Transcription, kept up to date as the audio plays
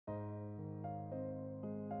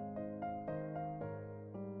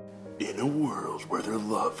In a world where their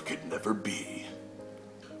love could never be,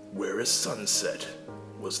 where a sunset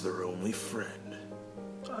was their only friend.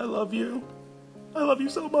 I love you. I love you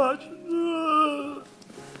so much. I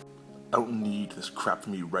don't need this crap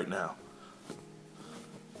from you right now.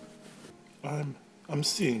 I'm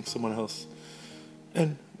seeing someone else,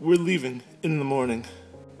 and we're leaving in the morning.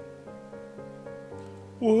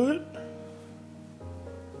 What?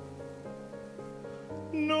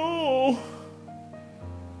 No.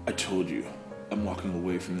 I told you, I'm walking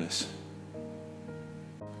away from this.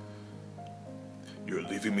 You're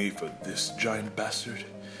leaving me for this giant bastard?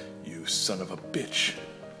 You son of a bitch.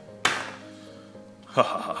 Ha ha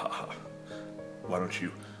ha ha ha. Why don't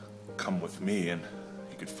you come with me and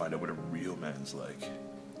you could find out what a real man's like.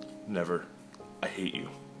 Never. I hate you.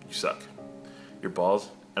 You suck. Your balls,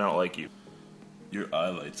 I don't like you. Your eye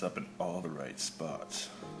lights up in all the right spots.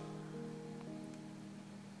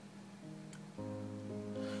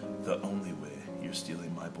 The only way you're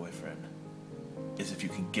stealing my boyfriend is if you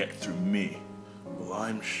can get through me. Well,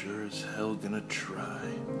 I'm sure as hell gonna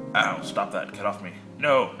try. Ow, stop that. Get off me.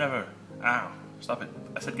 No, never. Ow, stop it.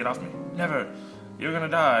 I said get off me. Never. You're gonna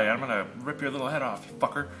die. I'm gonna rip your little head off, you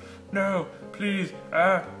fucker. No, please.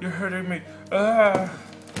 You're hurting me. And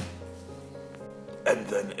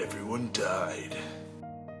then everyone died.